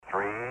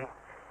3, 2,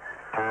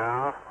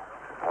 1,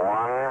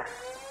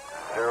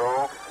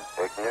 0,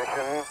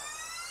 ignition,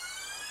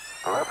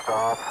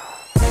 liftoff.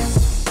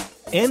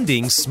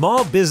 Ending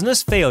small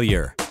business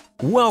failure.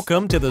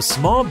 Welcome to the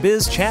Small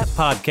Biz Chat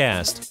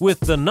Podcast with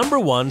the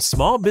 #1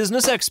 small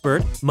business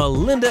expert,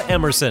 Melinda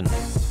Emerson.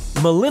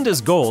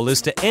 Melinda's goal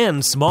is to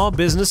end small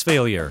business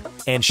failure,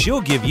 and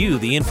she'll give you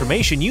the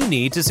information you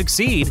need to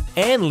succeed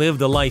and live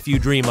the life you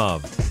dream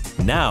of.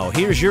 Now,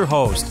 here's your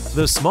host,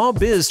 the Small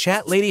Biz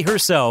Chat lady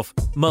herself,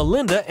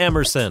 Melinda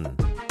Emerson.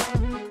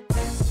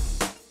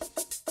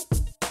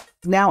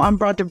 Now I'm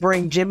brought to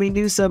bring Jimmy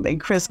Newson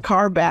and Chris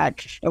Carr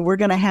back, and we're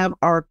going to have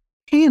our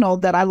panel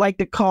that I like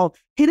to call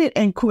Hit It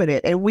and Quit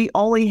It. And we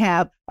only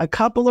have a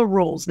couple of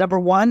rules. Number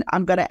one,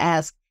 I'm going to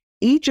ask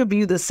each of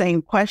you the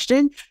same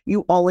question.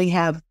 You only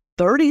have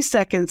 30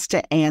 seconds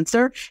to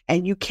answer,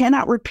 and you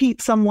cannot repeat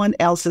someone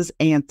else's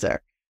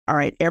answer. All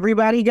right,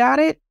 everybody got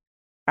it?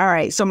 All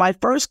right, so my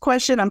first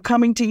question, I'm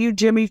coming to you,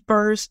 Jimmy,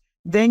 first,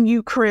 then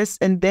you, Chris,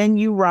 and then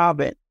you,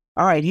 Robyn.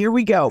 All right, here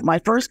we go. My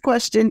first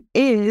question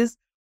is,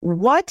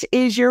 what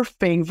is your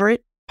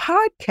favorite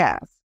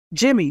podcast?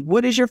 Jimmy,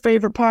 what is your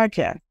favorite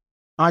podcast?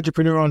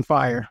 Entrepreneur on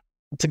Fire.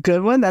 That's a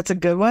good one. That's a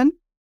good one.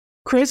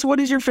 Chris, what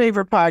is your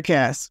favorite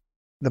podcast?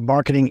 The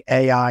Marketing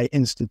AI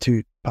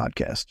Institute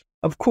podcast.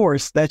 Of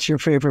course, that's your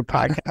favorite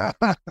podcast.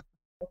 Of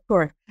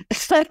course.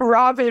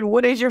 Robyn,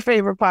 what is your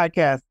favorite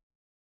podcast?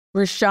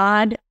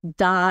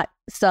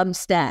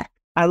 Rashad.Substack.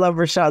 I love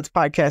Rashad's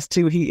podcast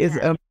too. He is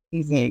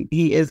amazing.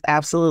 He is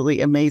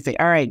absolutely amazing.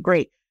 All right,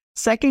 great.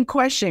 Second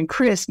question,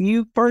 Chris,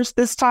 you first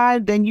this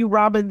time, then you,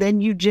 Robyn,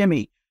 then you,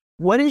 Jimmy.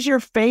 What is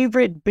your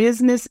favorite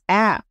business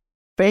app?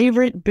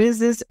 Favorite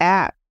business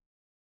app?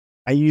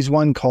 I use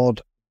one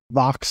called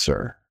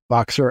Voxer.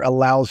 Voxer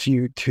allows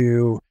you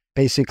to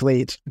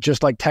basically, it's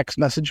just like text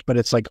message, but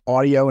it's like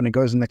audio and it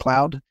goes in the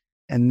cloud.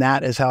 And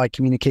that is how I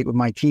communicate with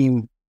my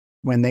team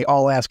when they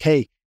all ask,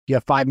 hey, you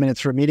have 5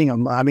 minutes for a meeting?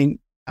 I'm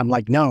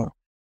like, no,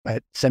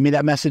 but send me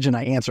that message and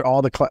I answer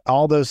all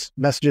those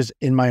messages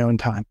in my own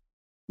time.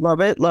 Love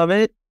it. Love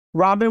it.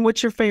 Robyn,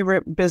 what's your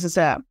favorite business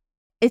app?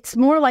 It's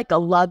more like a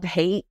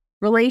love-hate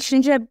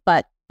relationship,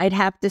 but I'd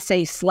have to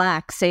say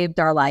Slack saved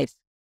our life.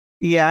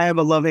 Yeah, I have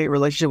a love-hate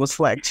relationship with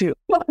Slack too.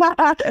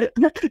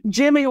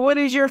 Jimmy, what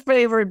is your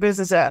favorite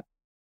business app?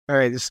 All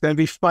right, this is going to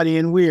be funny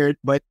and weird,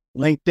 but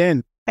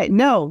LinkedIn. Hey,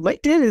 no,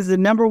 LinkedIn is the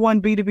 #1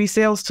 B2B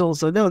sales tool.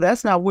 So no,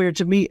 that's not weird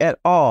to me at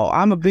all.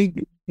 I'm a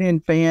big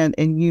LinkedIn fan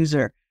and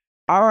user.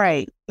 All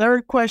right,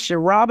 third question.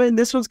 Robyn,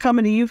 this one's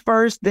coming to you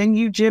first, then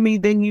you, Jimmy,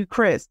 then you,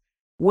 Chris.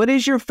 What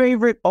is your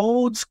favorite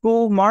old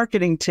school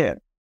marketing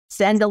tip?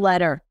 Send a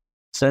letter.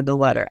 Send a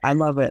letter. I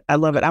love it. I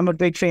love it. I'm a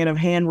big fan of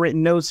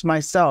handwritten notes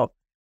myself.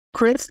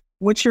 Chris,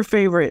 what's your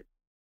favorite?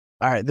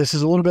 All right, this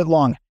is a little bit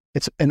long.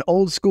 It's an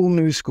old school,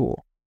 new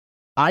school.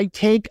 I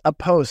take a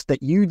post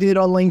that you did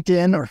on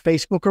LinkedIn or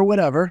Facebook or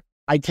whatever.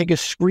 I take a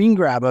screen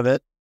grab of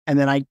it, and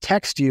then I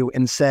text you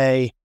and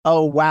say,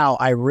 oh, wow,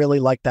 I really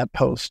like that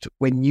post.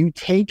 When you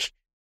take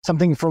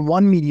something from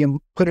one medium,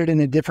 put it in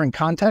a different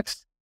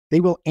context, they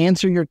will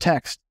answer your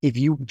text. If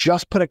you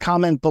just put a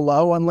comment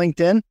below on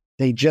LinkedIn,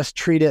 they just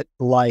treat it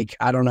like,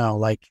 I don't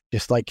know,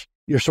 just like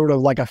you're sort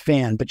of like a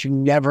fan, but you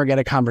never get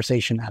a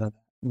conversation out of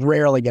that.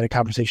 Rarely get a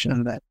conversation out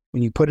of that.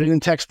 When you put it in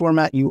text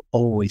format, you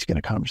always get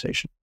a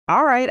conversation.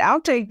 All right,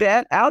 I'll take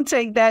that. I'll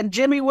take that.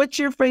 Jimmy, what's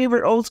your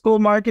favorite old school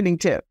marketing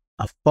tip?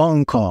 A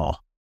phone call.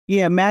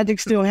 Yeah, magic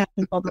still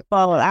happens on the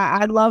phone.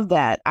 I love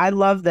that. I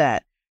love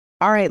that.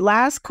 All right,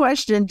 last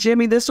question.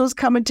 Jimmy, this was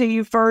coming to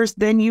you first,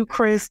 then you,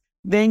 Chris,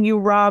 then you,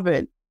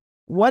 Robyn.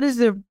 What is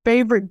the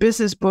favorite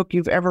business book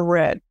you've ever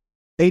read?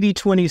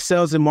 80/20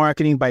 Sales and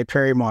Marketing by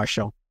Perry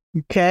Marshall.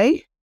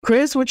 Okay.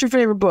 Chris, what's your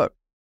favorite book?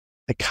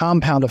 The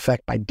Compound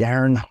Effect by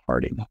Darren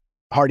Hardy.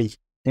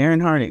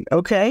 Darren Hardy.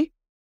 Okay.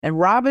 And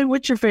Robyn,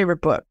 what's your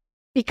favorite book?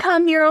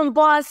 Become Your Own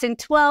Boss in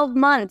 12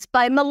 Months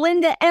by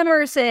Melinda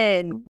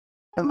Emerson.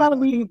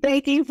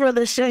 Thank you for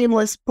the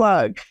shameless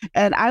plug.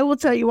 And I will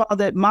tell you all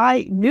that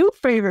my new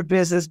favorite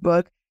business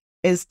book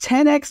is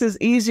 10X is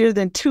Easier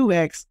Than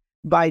 2X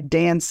by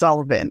Dan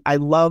Sullivan. I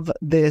love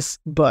this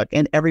book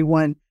and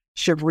everyone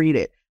should read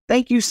it.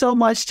 Thank you so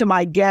much to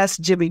my guest,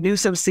 Jimmy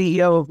Newson,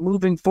 CEO of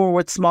Moving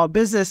Forward Small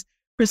Business,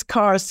 Chris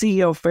Carr,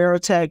 CEO of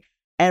Ferrotech,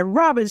 and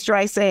Robyn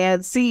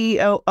Streisand,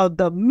 CEO of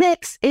The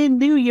Mix in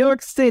New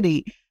York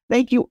City.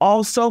 Thank you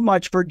all so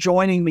much for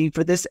joining me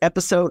for this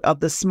episode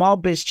of the Small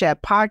Biz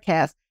Chat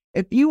podcast.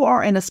 If you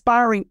are an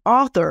aspiring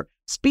author,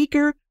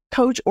 speaker,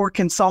 coach, or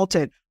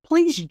consultant,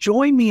 please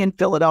join me in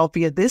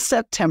Philadelphia this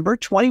September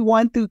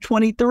 21 through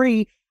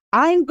 23.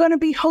 I'm going to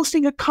be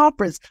hosting a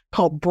conference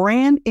called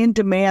Brand in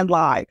Demand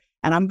Live,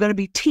 and I'm going to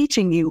be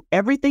teaching you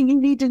everything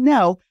you need to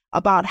know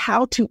about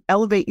how to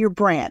elevate your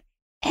brand.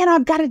 And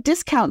I've got a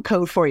discount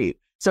code for you.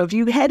 So if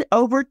you head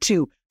over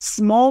to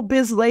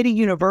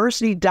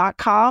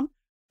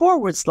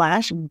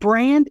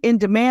smallbizladyuniversity.com/brand in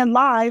demand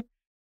live,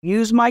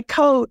 use my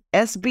code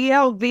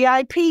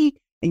SBLVIP,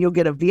 and you'll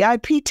get a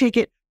VIP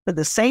ticket for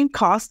the same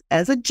cost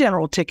as a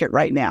general ticket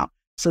right now.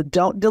 So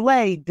don't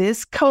delay.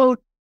 This code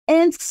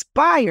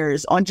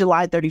expires on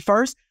July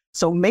 31st.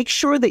 So make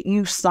sure that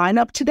you sign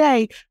up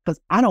today because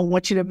I don't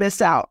want you to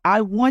miss out.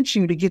 I want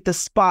you to get the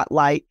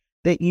spotlight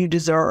that you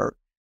deserve.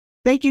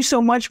 Thank you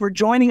so much for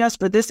joining us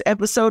for this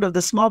episode of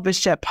the Small Biz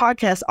Chat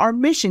podcast. Our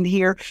mission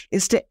here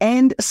is to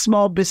end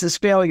small business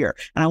failure.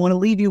 And I want to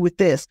leave you with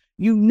this.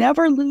 You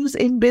never lose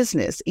in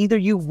business. Either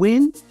you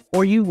win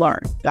or you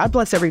learn. God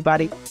bless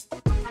everybody.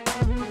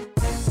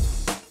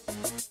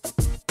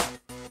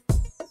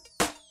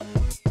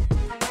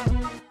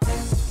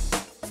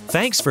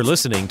 Thanks for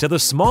listening to the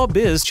Small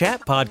Biz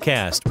Chat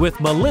podcast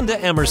with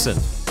Melinda Emerson.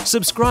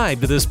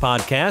 Subscribe to this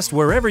podcast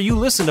wherever you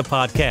listen to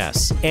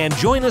podcasts and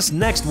join us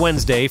next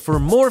Wednesday for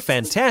more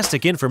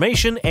fantastic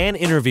information and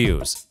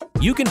interviews.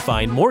 You can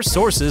find more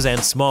sources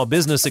and small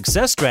business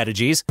success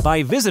strategies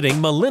by visiting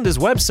Melinda's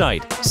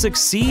website,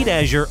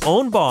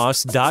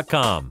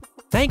 succeedasYourOwnBoss.com.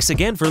 Thanks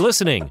again for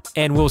listening,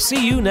 and we'll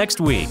see you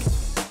next week.